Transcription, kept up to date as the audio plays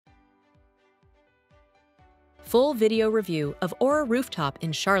full video review of Aura Rooftop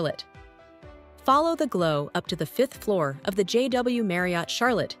in Charlotte. Follow the glow up to the 5th floor of the JW Marriott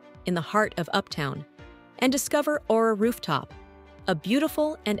Charlotte in the heart of Uptown and discover Aura Rooftop, a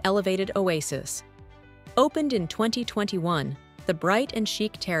beautiful and elevated oasis. Opened in 2021, the bright and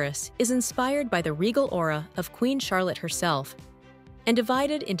chic terrace is inspired by the regal aura of Queen Charlotte herself and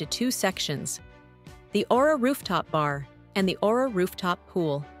divided into 2 sections, the Aura Rooftop Bar and the Aura Rooftop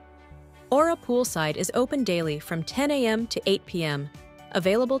Pool. Aura Poolside is open daily from 10 a.m. to 8 p.m.,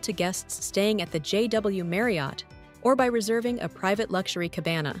 available to guests staying at the JW Marriott or by reserving a Private Luxury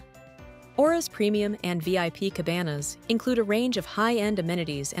Cabana. Aura's Premium and VIP Cabanas include a range of high-end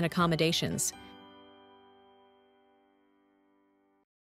amenities and accommodations,